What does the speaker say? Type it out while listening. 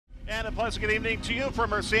A pleasant good evening to you from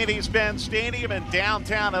Mercedes-Benz Stadium in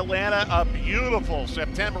downtown Atlanta. A beautiful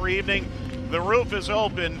September evening. The roof is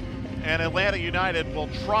open, and Atlanta United will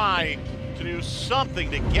try to do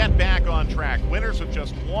something to get back on track. Winners of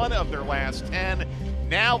just one of their last 10.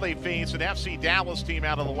 Now they face an FC Dallas team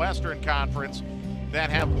out of the Western Conference that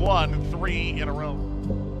have won 3 in a row.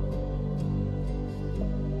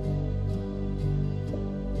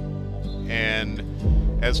 And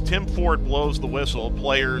as Tim Ford blows the whistle,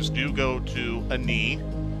 players do go to a knee.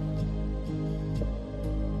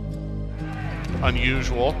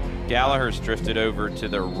 Unusual. Gallagher's drifted over to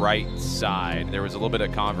the right side. There was a little bit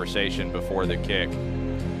of conversation before the kick.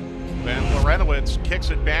 Then Larentowicz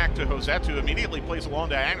kicks it back to Josetu, who immediately plays a long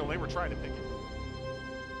diagonal. They were trying to pick it.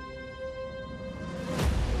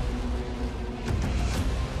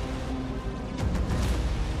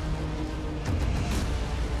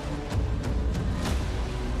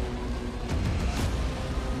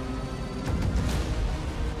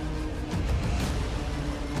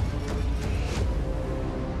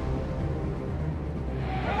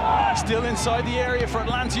 Still inside the area for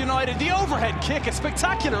Atlanta United. The overhead kick, a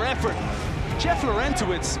spectacular effort. Jeff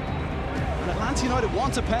Larentowicz. And Atlanta United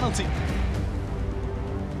wants a penalty.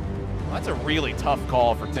 Well, that's a really tough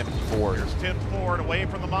call for Tim Ford. Here's Tim Ford away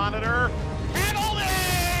from the monitor. Penalty!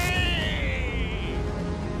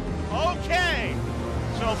 Okay.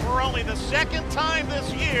 So for only the second time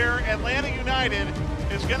this year, Atlanta United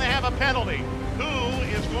is going to have a penalty. Who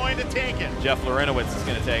is going to take it? Jeff Larentowicz is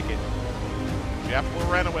going to take it. Jeff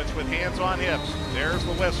Larentowicz with hands on hips. There's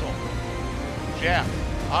the whistle. Jeff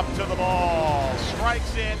up to the ball,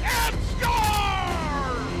 strikes in and scores!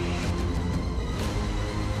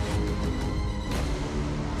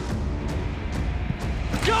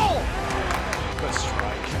 Goal! Good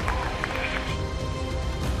strike.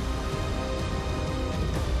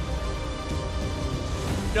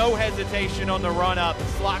 No hesitation on the run-up.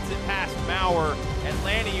 Slots it past Maurer.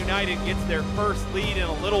 Atlanta United gets their first lead in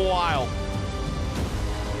a little while.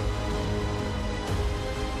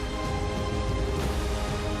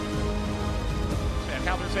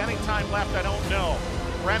 How there's any time left, I don't know.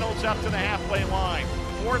 Reynolds up to the halfway line.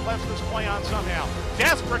 Ford lets this play on somehow.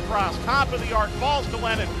 Desperate cross, top of the arc, falls to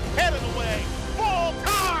Lennon, headed away, full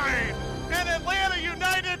time! And Atlanta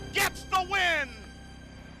United gets the win!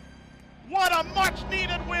 What a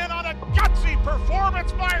much-needed win on a gutsy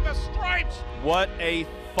performance by the Stripes! What a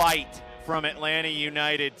fight from Atlanta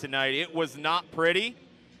United tonight. It was not pretty.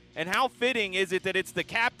 And how fitting is it that it's the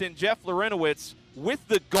captain, Jeff Larentowicz, with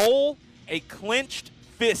the goal, a clinched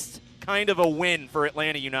fist kind of a win for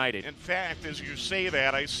Atlanta United. In fact, as you say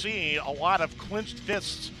that, I see a lot of clinched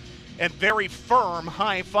fists and very firm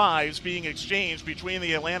high fives being exchanged between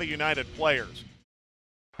the Atlanta United players.